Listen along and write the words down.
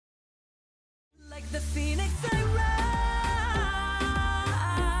the phoenix I rise.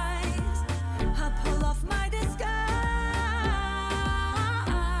 I pull off my disguise.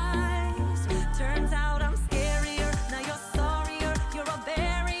 Turns out I'm scarier. Now you're sorrier. You're a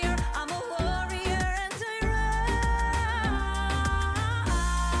barrier. I'm a warrior and I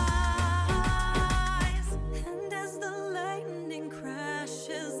rise. And as the lightning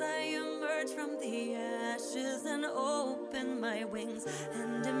crashes, I emerge from the ashes and open my wings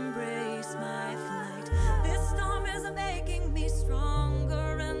and embrace my flight. This storm is making me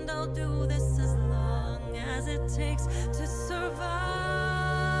stronger, and I'll do this as long as it takes to survive.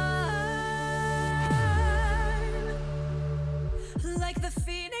 Like the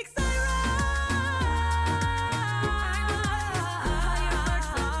phoenix I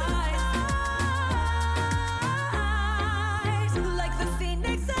rise. Like the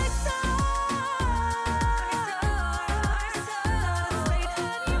phoenix I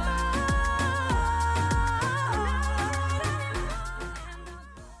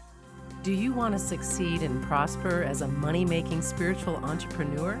Do you want to succeed and prosper as a money-making spiritual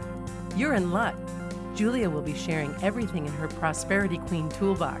entrepreneur? You're in luck. Julia will be sharing everything in her Prosperity Queen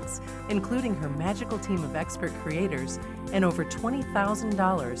toolbox, including her magical team of expert creators and over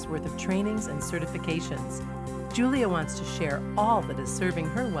 $20,000 worth of trainings and certifications. Julia wants to share all that is serving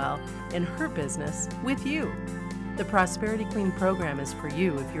her well in her business with you. The Prosperity Queen program is for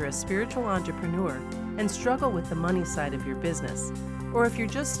you if you're a spiritual entrepreneur and struggle with the money side of your business, or if you're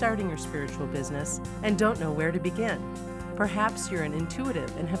just starting your spiritual business and don't know where to begin. Perhaps you're an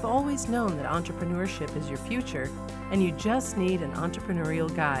intuitive and have always known that entrepreneurship is your future and you just need an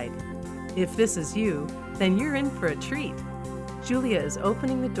entrepreneurial guide. If this is you, then you're in for a treat. Julia is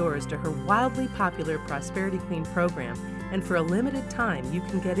opening the doors to her wildly popular Prosperity Queen program, and for a limited time you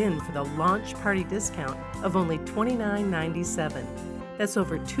can get in for the launch party discount of only $29.97. That's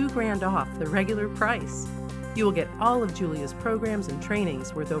over $2,000 off the regular price. You will get all of Julia's programs and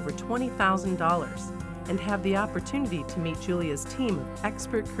trainings worth over $20,000 and have the opportunity to meet Julia's team of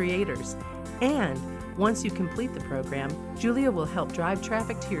expert creators. And once you complete the program, Julia will help drive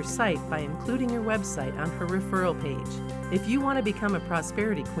traffic to your site by including your website on her referral page. If you want to become a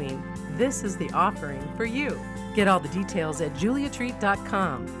Prosperity Queen, this is the offering for you. Get all the details at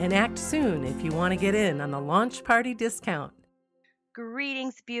juliatreat.com and act soon if you want to get in on the launch party discount.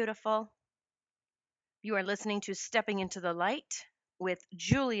 Greetings, beautiful. You are listening to Stepping into the Light with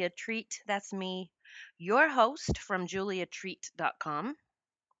Julia Treat. That's me, your host from juliatreat.com.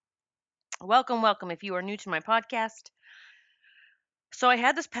 Welcome, welcome if you are new to my podcast. So I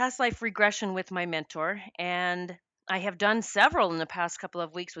had this past life regression with my mentor, and I have done several in the past couple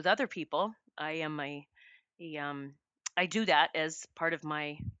of weeks with other people. I do that as part of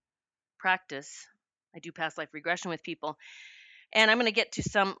my practice. I do past life regression with people. And I'm going to get to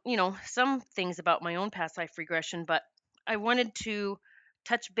some things about my own past life regression, but I wanted to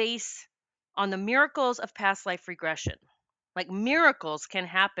touch base on the miracles of past life regression. Like, miracles can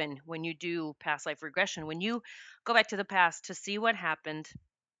happen when you do past life regression. When you go back to the past to see what happened,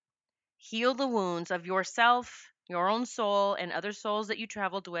 heal the wounds of yourself, your own soul, and other souls that you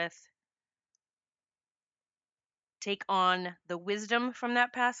traveled with. Take on the wisdom from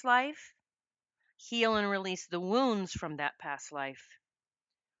that past life. Heal and release the wounds from that past life.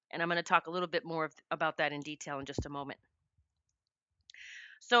 And I'm going to talk a little bit more about that in detail in just a moment.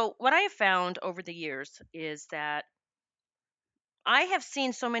 So what I have found over the years is that I have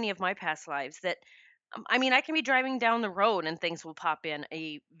seen so many of my past lives that, I can be driving down the road and things will pop in,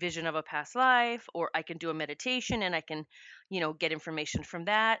 a vision of a past life, or I can do a meditation and I can, get information from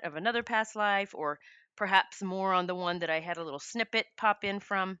that of another past life, or perhaps more on the one that I had a little snippet pop in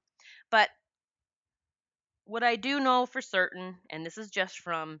from. But what I do know for certain, and this is just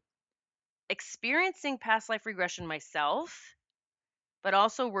from experiencing past life regression myself, but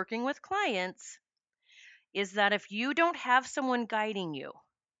also working with clients, is that if you don't have someone guiding you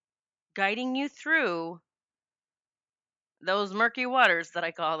through those murky waters that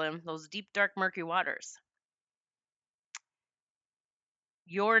I call them, those deep, dark, murky waters,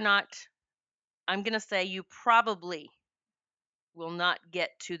 I'm going to say you probably will not get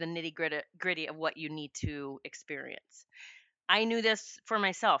to the nitty gritty of what you need to experience. I knew this for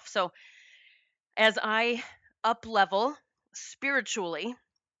myself. So as I up level spiritually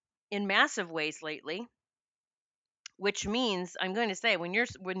in massive ways lately, which means, I'm going to say, when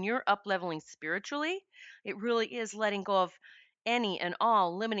you're up leveling spiritually, it really is letting go of any and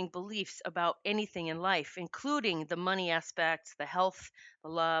all limiting beliefs about anything in life, including the money aspects, the health, the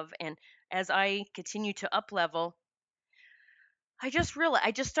love. And as I continue to up level, I just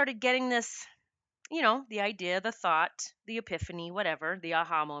started getting this, the idea, the thought, the epiphany, whatever, the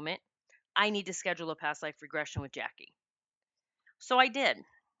aha moment. I need to schedule a past life regression with Jackie. So I did.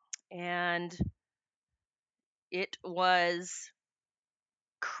 And it was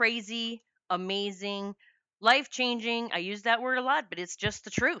crazy, amazing, life changing. I use that word a lot, but it's just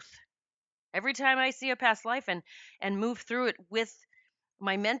the truth. Every time I see a past life and move through it with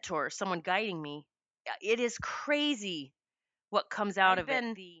my mentor, someone guiding me, it is crazy what comes out of it.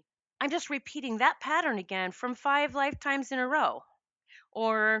 I'm just repeating that pattern again from 5 lifetimes in a row.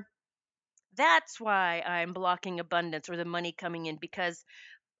 Or that's why I'm blocking abundance or the money coming in because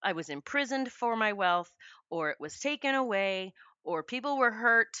I was imprisoned for my wealth, or it was taken away, or people were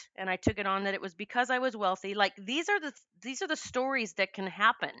hurt and I took it on that it was because I was wealthy. Like these are the stories that can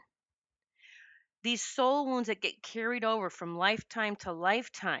happen. These soul wounds that get carried over from lifetime to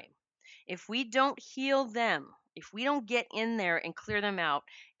lifetime. If we don't heal them, if we don't get in there and clear them out,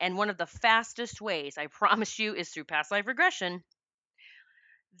 and one of the fastest ways, I promise you, is through past life regression,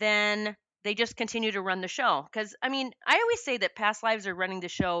 then they just continue to run the show. Because, I mean, I always say that past lives are running the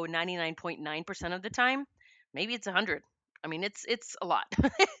show 99.9% of the time. Maybe it's 100. I mean, it's a lot.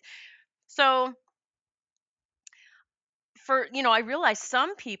 So, I realize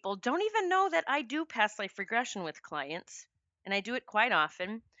some people don't even know that I do past life regression with clients, and I do it quite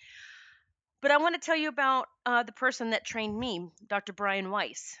often. But I want to tell you about the person that trained me, Dr. Brian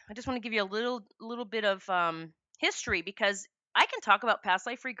Weiss. I just want to give you a little bit of history because I can talk about past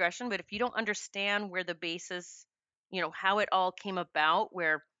life regression, but if you don't understand where the basis, how it all came about,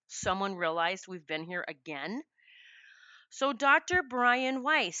 where someone realized we've been here again. So Dr. Brian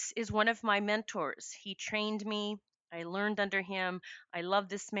Weiss is one of my mentors. He trained me. I learned under him. I love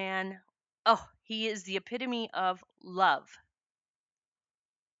this man. Oh, he is the epitome of love,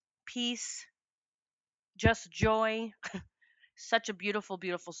 peace, just joy. Such a beautiful,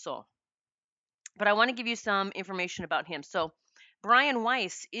 beautiful soul. But I want to give you some information about him. So, Brian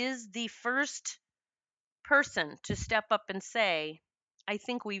Weiss is the first person to step up and say, I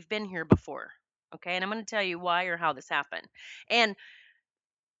think we've been here before. Okay. And I'm going to tell you why or how this happened. And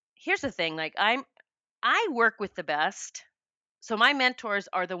here's the thing, like I work with the best. So my mentors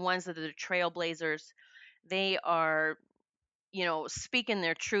are the ones that are the trailblazers. They are, speaking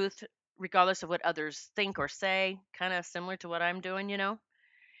their truth regardless of what others think or say, kind of similar to what I'm doing.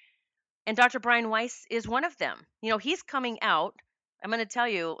 And Dr. Brian Weiss is one of them. He's coming out. I'm going to tell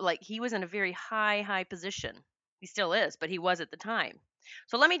you, like, he was in a very high position. He still is, but he was at the time.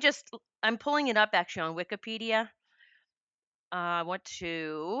 So I'm pulling it up actually on Wikipedia.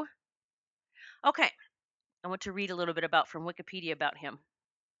 Okay, I want to read a little bit from Wikipedia about him.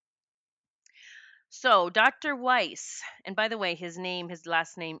 So, Dr. Weiss, and by the way, his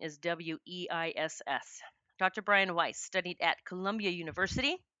last name is Weiss. Dr. Brian Weiss studied at Columbia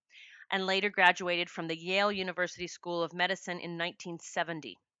University and later graduated from the Yale University School of Medicine in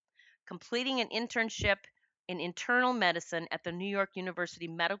 1970, completing an internship in internal medicine at the New York University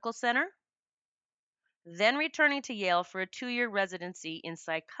Medical Center, then returning to Yale for a 2-year residency in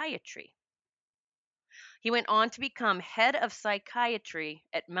psychiatry. He went on to become head of psychiatry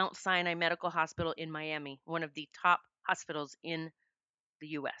at Mount Sinai Medical Hospital in Miami, one of the top hospitals in the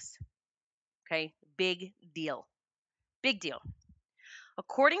US. Okay, big deal. Big deal.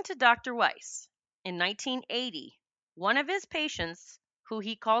 According to Dr. Weiss, in 1980, one of his patients, who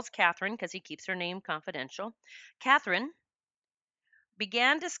he calls Catherine because he keeps her name confidential, Catherine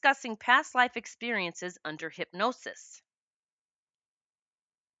began discussing past life experiences under hypnosis.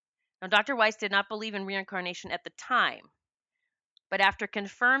 Now, Dr. Weiss did not believe in reincarnation at the time, but after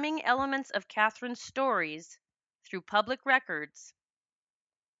confirming elements of Catherine's stories through public records,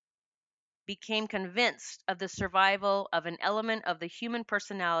 became convinced of the survival of an element of the human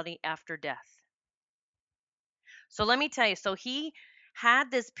personality after death. So let me tell you, so he had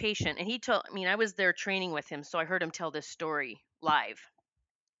this patient and I was there training with him, so I heard him tell this story live,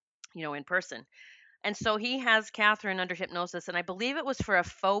 in person. And so he has Catherine under hypnosis, and I believe it was for a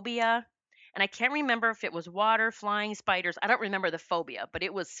phobia. And I can't remember if it was water, flying, spiders. I don't remember the phobia, but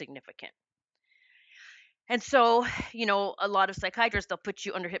it was significant. And so, a lot of psychiatrists, they'll put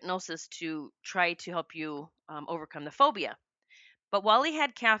you under hypnosis to try to help you overcome the phobia. But while he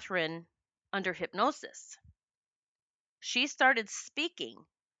had Catherine under hypnosis, she started speaking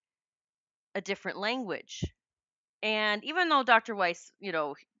a different language. And even though Dr. Weiss,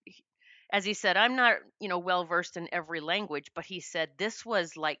 as he said, I'm not, well versed in every language, but he said this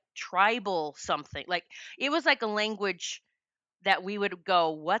was like tribal something. Like it was like a language that we would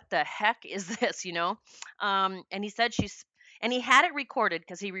go, what the heck is this, And he said and he had it recorded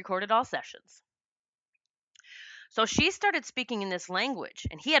because he recorded all sessions. So she started speaking in this language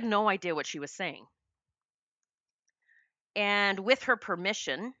and he had no idea what she was saying. And with her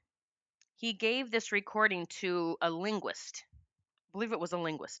permission, he gave this recording to a linguist. I believe it was a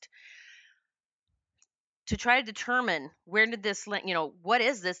linguist, to try to determine where did this, what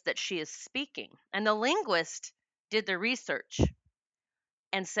is this that she is speaking? And the linguist did the research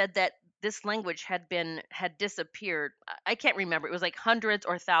and said that this language had disappeared. I can't remember. It was like hundreds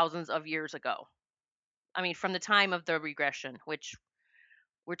or thousands of years ago. I mean, from the time of the regression, which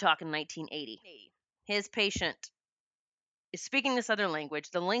we're talking 1980. His patient is speaking this other language.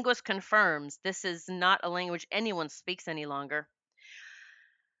 The linguist confirms this is not a language anyone speaks any longer.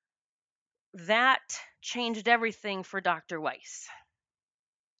 That changed everything for Dr. Weiss.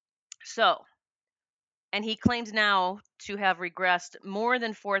 So, and he claims now to have regressed more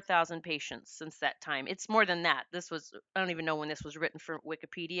than 4,000 patients since that time. It's more than that. I don't even know when this was written for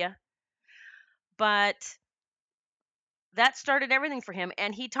Wikipedia. But that started everything for him.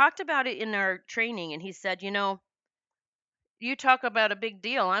 And he talked about it in our training. And he said, you talk about a big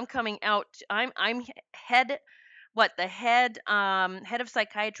deal. I'm coming out. I'm head of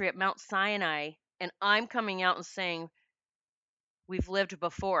psychiatry at Mount Sinai, and I'm coming out and saying we've lived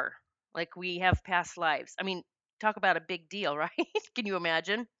before, like we have past lives. I mean, talk about a big deal, right? Can you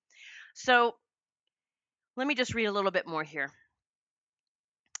imagine? So let me just read a little bit more here.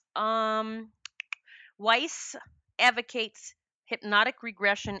 Weiss advocates hypnotic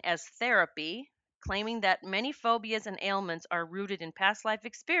regression as therapy, claiming that many phobias and ailments are rooted in past life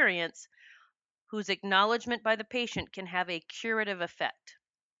experience whose acknowledgement by the patient can have a curative effect.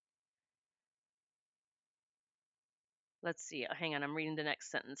 Let's see. Hang on. I'm reading the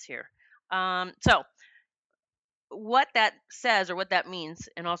next sentence here. So, what that says or what that means,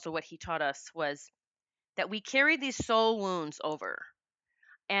 and also what he taught us, was that we carry these soul wounds over,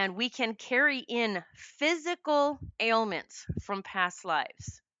 and we can carry in physical ailments from past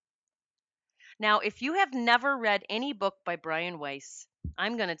lives. Now, if you have never read any book by Brian Weiss,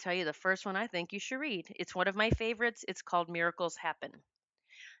 I'm going to tell you the first one I think you should read. It's one of my favorites. It's called Miracles Happen.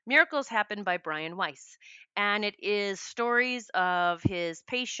 Miracles Happen by Brian Weiss. And it is stories of his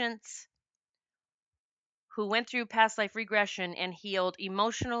patients who went through past life regression and healed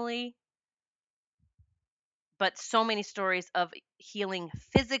emotionally, but so many stories of healing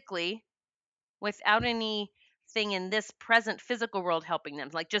physically without anything in this present physical world helping them.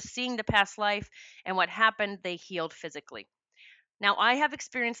 Like just seeing the past life and what happened, they healed physically. Now, I have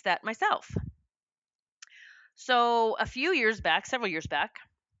experienced that myself. So, several years back,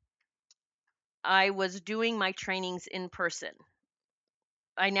 I was doing my trainings in person.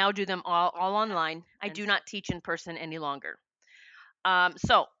 I now do them all online. I do not teach in person any longer. And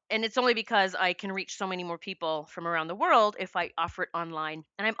it's only because I can reach so many more people from around the world if I offer it online.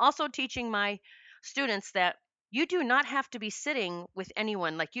 And I'm also teaching my students that you do not have to be sitting with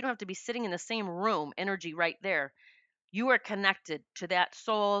anyone. Like you don't have to be sitting in the same room, energy right there. You are connected to that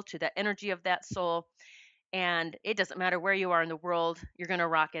soul, to the energy of that soul. And it doesn't matter where you are in the world, you're going to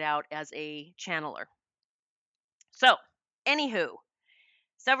rock it out as a channeler. So, anywho,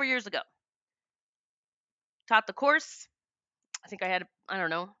 several years ago, taught the course. I think I had, I don't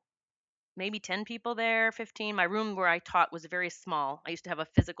know, maybe 10 people there, 15. My room where I taught was very small. I used to have a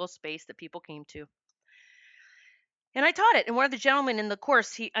physical space that people came to. And I taught it. And one of the gentlemen in the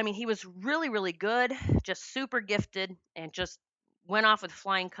course, he was really, really good, just super gifted, and just went off with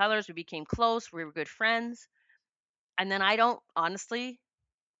flying colors. We became close. We were good friends. And then I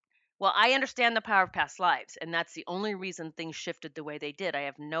understand the power of past lives. And that's the only reason things shifted the way they did. I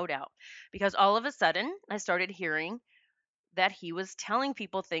have no doubt. Because all of a sudden, I started hearing that he was telling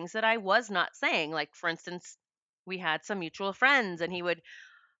people things that I was not saying. Like, for instance, we had some mutual friends, and he would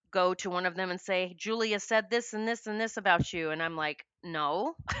go to one of them and say, Julia said this and this and this about you. And I'm like,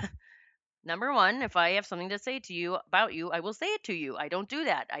 no. Number one, if I have something to say to you about you, I will say it to you. I don't do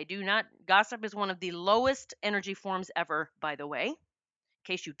that. I do not. Gossip is one of the lowest energy forms ever, by the way. In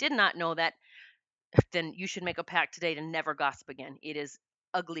case you did not know that, then you should make a pact today to never gossip again. It is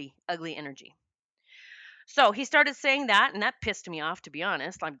ugly, ugly energy. So he started saying that, and that pissed me off, to be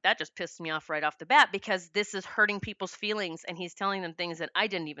honest. That just pissed me off right off the bat because this is hurting people's feelings, and he's telling them things that I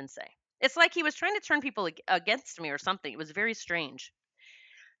didn't even say. It's like he was trying to turn people against me or something. It was very strange.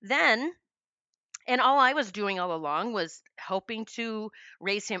 Then, and all I was doing all along was hoping to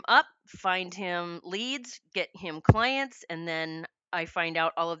raise him up, find him leads, get him clients, and then I find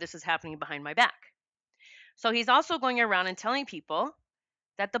out all of this is happening behind my back. So he's also going around and telling people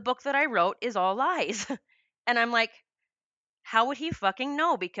that the book that I wrote is all lies. And I'm like, how would he fucking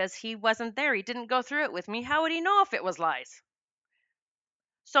know? Because he wasn't there. He didn't go through it with me. How would he know if it was lies?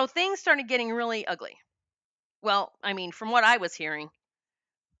 So things started getting really ugly. Well, I mean, from what I was hearing,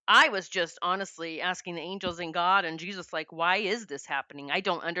 I was just honestly asking the angels and God and Jesus, like, why is this happening? I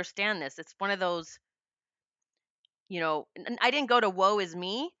don't understand this. It's one of those, and I didn't go to woe is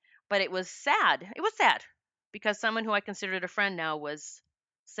me, but it was sad. It was sad because someone who I considered a friend now was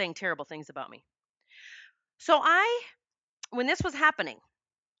saying terrible things about me. So when this was happening,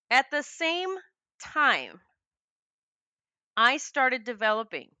 at the same time, I started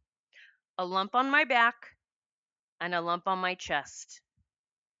developing a lump on my back and a lump on my chest.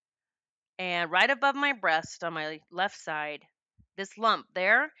 And right above my breast on my left side, this lump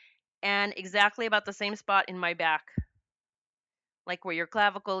there, and exactly about the same spot in my back, like where your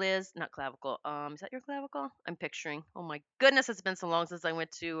clavicle is. Not clavicle. Is that your clavicle? I'm picturing. Oh my goodness, it's been so long since I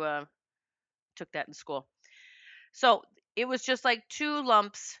went to took that in school. So it was just like two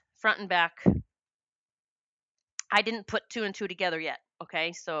lumps, front and back. I didn't put two and two together yet.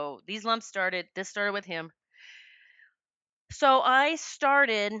 Okay, so these lumps started. This started with him. So I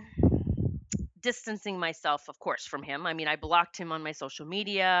started distancing myself, of course, from him. I mean, I blocked him on my social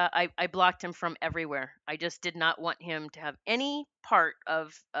media. I blocked him from everywhere. I just did not want him to have any part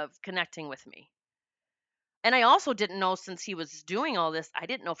of connecting with me. And I also didn't know, since he was doing all this, I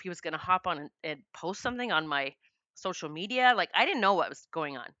didn't know if he was going to hop on and post something on my social media. Like, I didn't know what was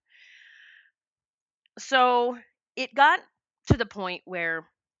going on. So it got to the point where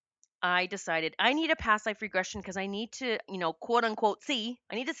I decided I need a past life regression because I need to, quote unquote, see.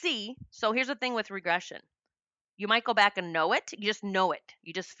 I need to see. So here's the thing with regression. You might go back and know it. You just know it.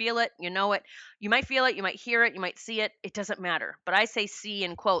 You just feel it. You know it. You might feel it. You might hear it. You might see it. It doesn't matter. But I say see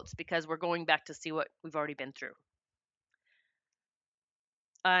in quotes because we're going back to see what we've already been through.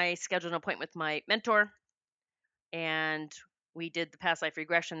 I scheduled an appointment with my mentor, and we did the past life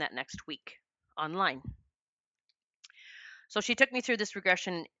regression that next week online. So she took me through this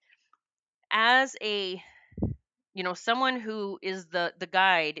regression as a someone who is the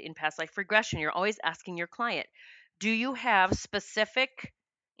guide in past life regression. You're always asking your client, do you have specific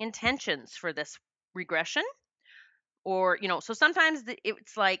intentions for this regression? Or so sometimes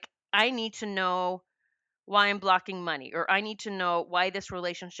it's like, I need to know why I'm blocking money, or I need to know why this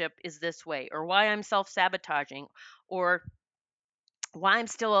relationship is this way, or why I'm self-sabotaging, or why I'm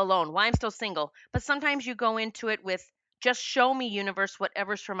still alone, why I'm still single. But sometimes you go into it with, just show me, universe,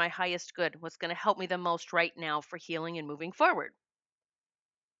 whatever's for my highest good, what's going to help me the most right now for healing and moving forward.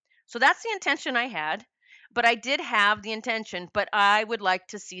 So that's the intention I had. But I did have the intention, but I would like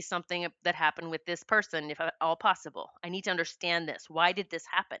to see something that happened with this person, if at all possible. I need to understand this. Why did this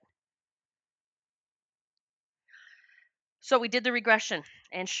happen? So we did the regression,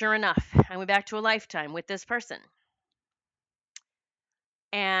 and sure enough, I went back to a lifetime with this person.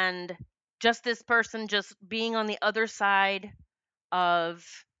 And just this person just being on the other side of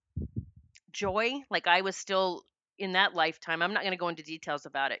joy, like I was still in that lifetime. I'm not going to go into details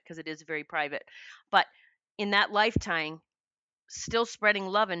about it because it is very private. But in that lifetime, still spreading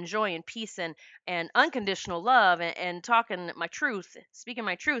love and joy and peace and unconditional love, and talking my truth, speaking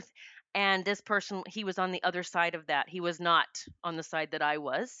my truth. And this person, he was on the other side of that. He was not on the side that I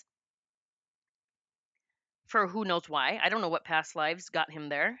was, for who knows why. I don't know what past lives got him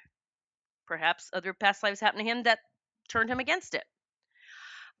there. Perhaps other past lives happened to him that turned him against it.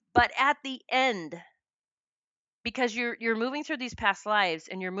 But at the end, because you're moving through these past lives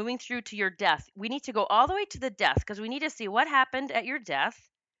and you're moving through to your death, we need to go all the way to the death, because we need to see what happened at your death,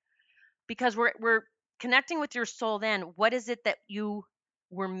 because we're connecting with your soul then. What is it that you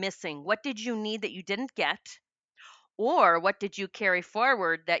were missing? What did you need that you didn't get? Or what did you carry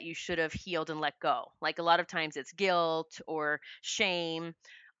forward that you should have healed and let go? Like, a lot of times it's guilt or shame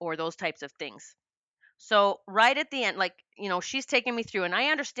or those types of things. So right at the end, like, she's taking me through, and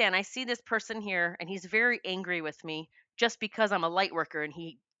I understand. I see this person here, and he's very angry with me just because I'm a light worker, and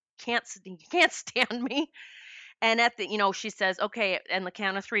he can't stand me. And at the, she says, okay, and the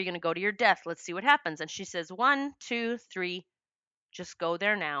count of three, you're going to go to your death. Let's see what happens. And she says, 1, 2, 3, just go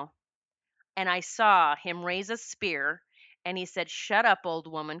there now. And I saw him raise a spear, and he said, shut up,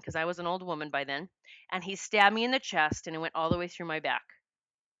 old woman, because I was an old woman by then. And he stabbed me in the chest, and it went all the way through my back.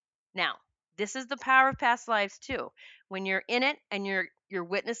 Now, this is the power of past lives too. When you're in it and you're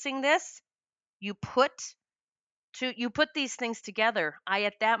witnessing this, you put these things together. I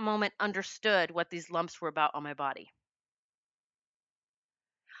at that moment understood what these lumps were about on my body.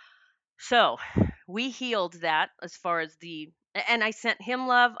 So we healed that, as far as and I sent him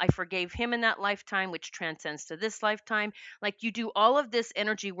love. I forgave him in that lifetime, which transcends to this lifetime. Like, you do all of this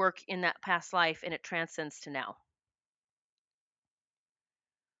energy work in that past life, and it transcends to now.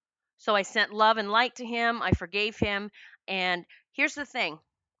 So I sent love and light to him. I forgave him. And here's the thing.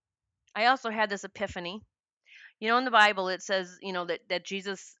 I also had this epiphany. In the Bible it says, that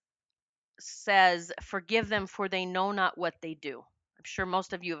Jesus says, "Forgive them, for they know not what they do." I'm sure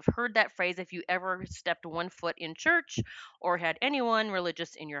most of you have heard that phrase if you ever stepped one foot in church or had anyone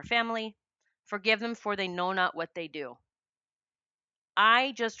religious in your family. Forgive them, for they know not what they do.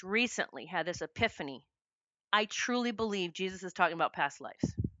 I just recently had this epiphany. I truly believe Jesus is talking about past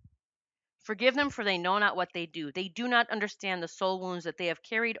lives. Forgive them, for they know not what they do. They do not understand the soul wounds that they have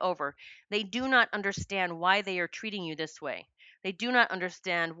carried over. They do not understand why they are treating you this way. They do not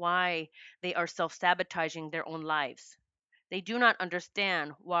understand why they are self sabotaging their own lives. They do not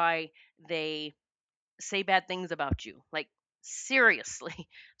understand why they say bad things about you. Like, seriously.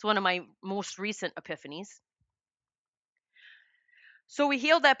 It's one of my most recent epiphanies. So we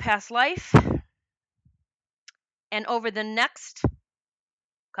healed that past life. And over the next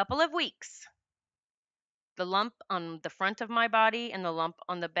couple of weeks, the lump on the front of my body and the lump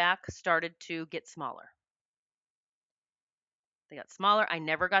on the back started to get smaller. They got smaller. I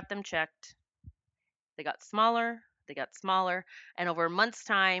never got them checked. They got smaller. They got smaller. And over a month's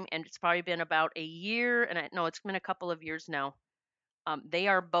time, and it's probably been about a year, and no, it's been a couple of years now, they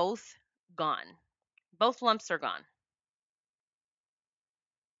are both gone. Both lumps are gone.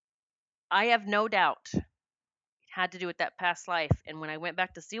 I have no doubt it had to do with that past life. And when I went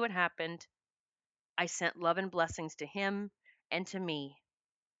back to see what happened, I sent love and blessings to him and to me.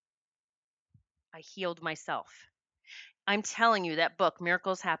 I healed myself. I'm telling you, that book,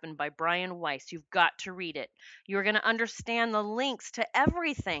 Miracles Happen by Brian Weiss, you've got to read it. You're going to understand the links to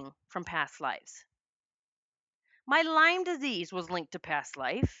everything from past lives. My Lyme disease was linked to past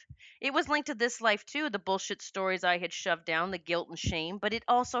life. It was linked to this life too, the bullshit stories I had shoved down, the guilt and shame, but it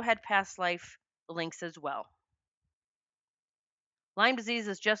also had past life links as well. Lyme disease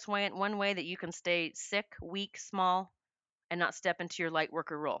is just one way that you can stay sick, weak, small, and not step into your light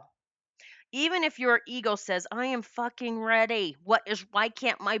worker role. Even if your ego says, "I am fucking ready. Why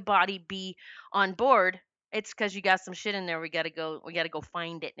can't my body be on board?" It's because you got some shit in there. We gotta go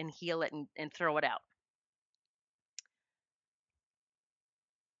find it and heal it and throw it out.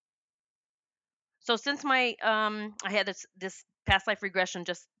 So since I had this past life regression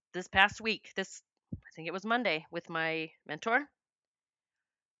just this past week, I think it was Monday, with my mentor.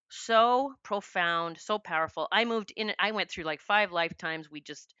 So profound, so powerful. I went through like 5 lifetimes.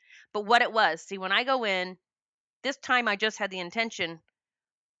 But what it was, see, when I go in, this time I just had the intention,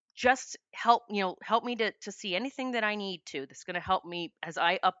 just help me to see anything that I need to, that's going to help me as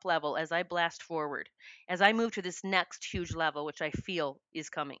I up level, as I blast forward, as I move to this next huge level, which I feel is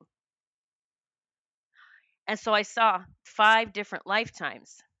coming. And so I saw 5 different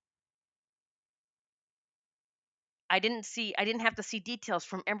lifetimes. I didn't have to see details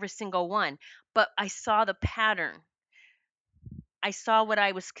from every single one, but I saw the pattern. I saw what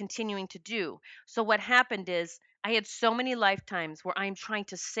I was continuing to do. So what happened is, I had so many lifetimes where I'm trying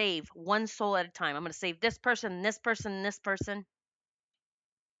to save one soul at a time. I'm going to save this person, this person, this person.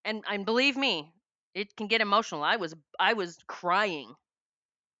 And believe me, it can get emotional. I was crying,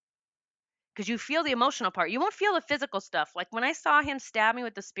 because you feel the emotional part. You won't feel the physical stuff. Like when I saw him stab me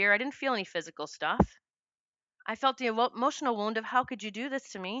with the spear, I didn't feel any physical stuff. I felt the emotional wound of, how could you do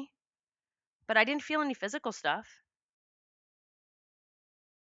this to me? But I didn't feel any physical stuff.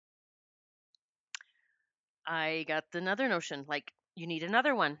 I got another notion, like, you need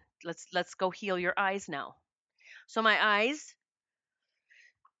another one. Let's go heal your eyes now. So my eyes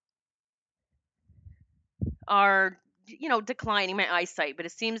are, declining, my eyesight, but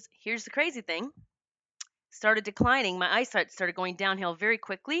it seems, here's the crazy thing, started declining. My eyesight started going downhill very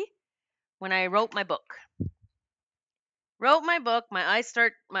quickly when I wrote my book. My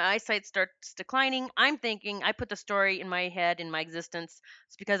eyesight starts declining. I'm thinking I put the story in my head, in my existence.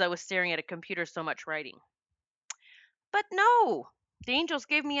 It's because I was staring at a computer so much writing. But no, the angels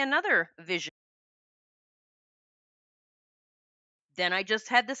gave me another vision. Then I just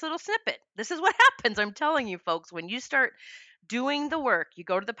had this little snippet. This is what happens. I'm telling you, folks, when you start doing the work, you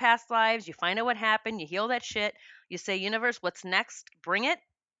go to the past lives, you find out what happened, you heal that shit, you say, "Universe, what's next? Bring it."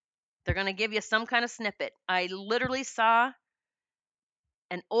 They're going to give you some kind of snippet. I literally saw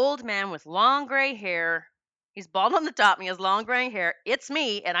an old man with long gray hair. He's bald on the top and he has long gray hair. It's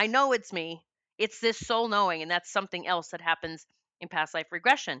me, and I know it's me. It's this soul knowing, and that's something else that happens in past life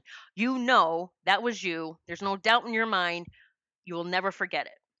regression. You know that was you. There's no doubt in your mind. You will never forget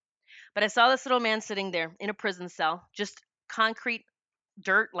it. But I saw this little man sitting there in a prison cell, just concrete,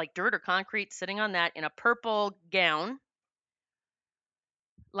 dirt or concrete, sitting on that in a purple gown,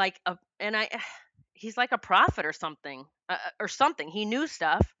 he's like a prophet or something, He knew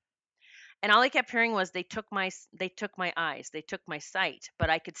stuff. And all I kept hearing was, they took my eyes, they took my sight, but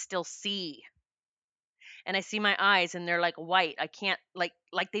I could still see. and I see my eyes and they're like white. I can't like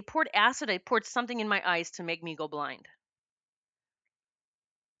they poured acid, they poured something in my eyes to make me go blind.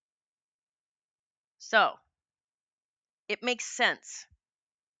 So, it makes sense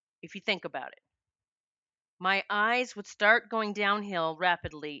if you think about it. My eyes would start going downhill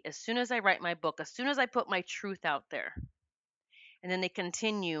rapidly as soon as I write my book, as soon as I put my truth out there. And then they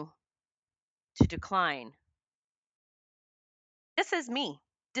continue to decline. This is me.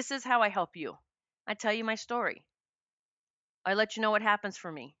 This is how I help you. I tell you my story. I let you know what happens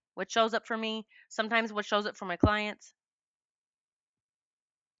for me, what shows up for me, sometimes what shows up for my clients.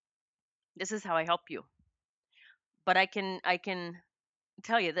 This is how I help you. But I can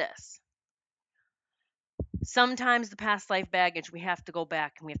tell you this. Sometimes the past life baggage, we have to go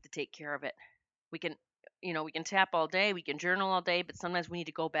back and we have to take care of it. We can, we can tap all day, we can journal all day, but sometimes we need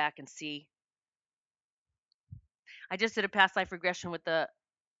to go back and see. I just did a past life regression with a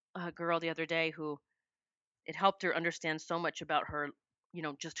girl the other day who it helped her understand so much about her,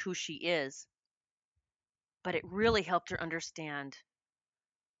 just who she is. But it really helped her understand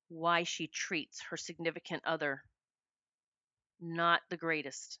why she treats her significant other not the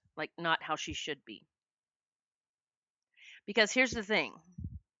greatest, like not how she should be. Because here's the thing,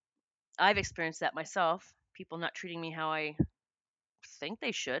 I've experienced that myself, people not treating me how I think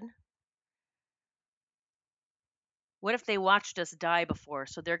they should. What if they watched us die before?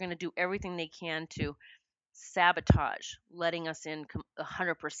 So they're going to do everything they can to sabotage letting us in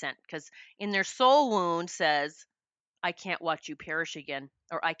 100%, because in their soul wound says, I can't watch you perish again,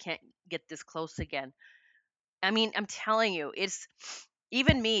 or I can't get this close again. I mean, I'm telling you, it's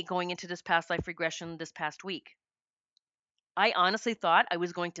even me going into this past life regression this past week. I honestly thought I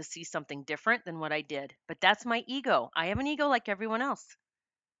was going to see something different than what I did, but that's my ego. I have an ego like everyone else.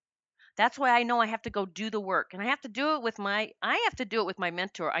 That's why I know I have to go do the work, and I have to do it with my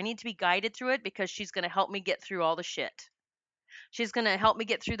mentor. I need to be guided through it because she's going to help me get through all the shit. She's going to help me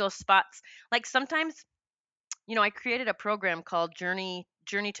get through those spots. Like sometimes, I created a program called Journey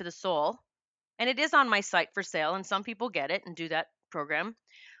to the Soul, and it is on my site for sale, and some people get it and do that program.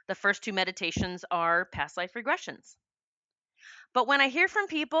 The first 2 meditations are past life regressions. But when I hear from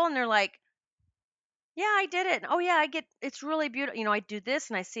people and they're like, yeah, I did it. Oh yeah, it's really beautiful. I do this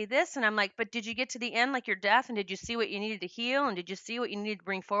and I see this, and I'm like, but did you get to the end, like your death, and did you see what you needed to heal, and did you see what you needed to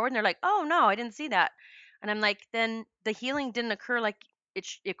bring forward? And they're like, oh no, I didn't see that. And I'm like, then the healing didn't occur like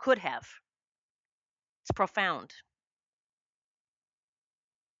it could have. It's profound.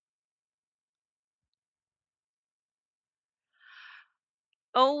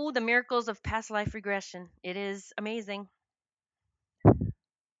 Oh, the miracles of past life regression. It is amazing.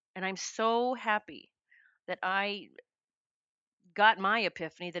 And I'm so happy that I got my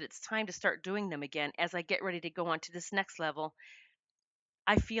epiphany that it's time to start doing them again as I get ready to go on to this next level.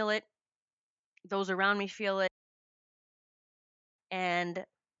 I feel it. Those around me feel it. And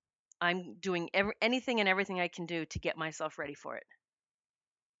I'm doing anything and everything I can do to get myself ready for it.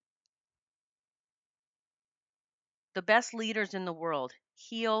 The best leaders in the world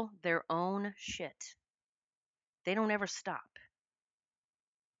heal their own shit. They don't ever stop.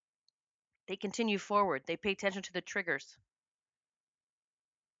 They continue forward. They pay attention to the triggers.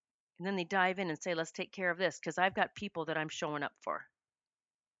 And then they dive in and say, let's take care of this, because I've got people that I'm showing up for.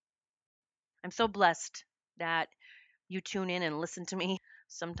 I'm so blessed that you tune in and listen to me,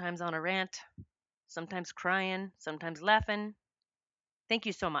 sometimes on a rant, sometimes crying, sometimes laughing. Thank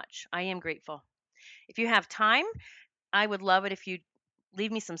you so much. I am grateful. If you have time, I would love it if you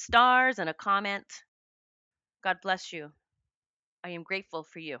leave me some stars and a comment. God bless you. I am grateful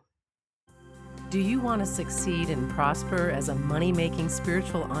for you. Do you want to succeed and prosper as a money-making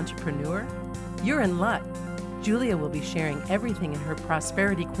spiritual entrepreneur? You're in luck. Julia will be sharing everything in her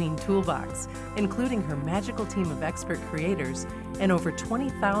Prosperity Queen toolbox, including her magical team of expert creators and over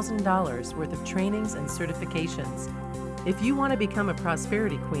 $20,000 worth of trainings and certifications. If you want to become a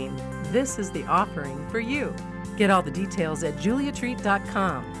Prosperity Queen, this is the offering for you. Get all the details at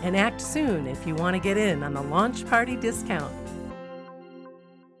juliatreat.com and act soon if you want to get in on the launch party discount.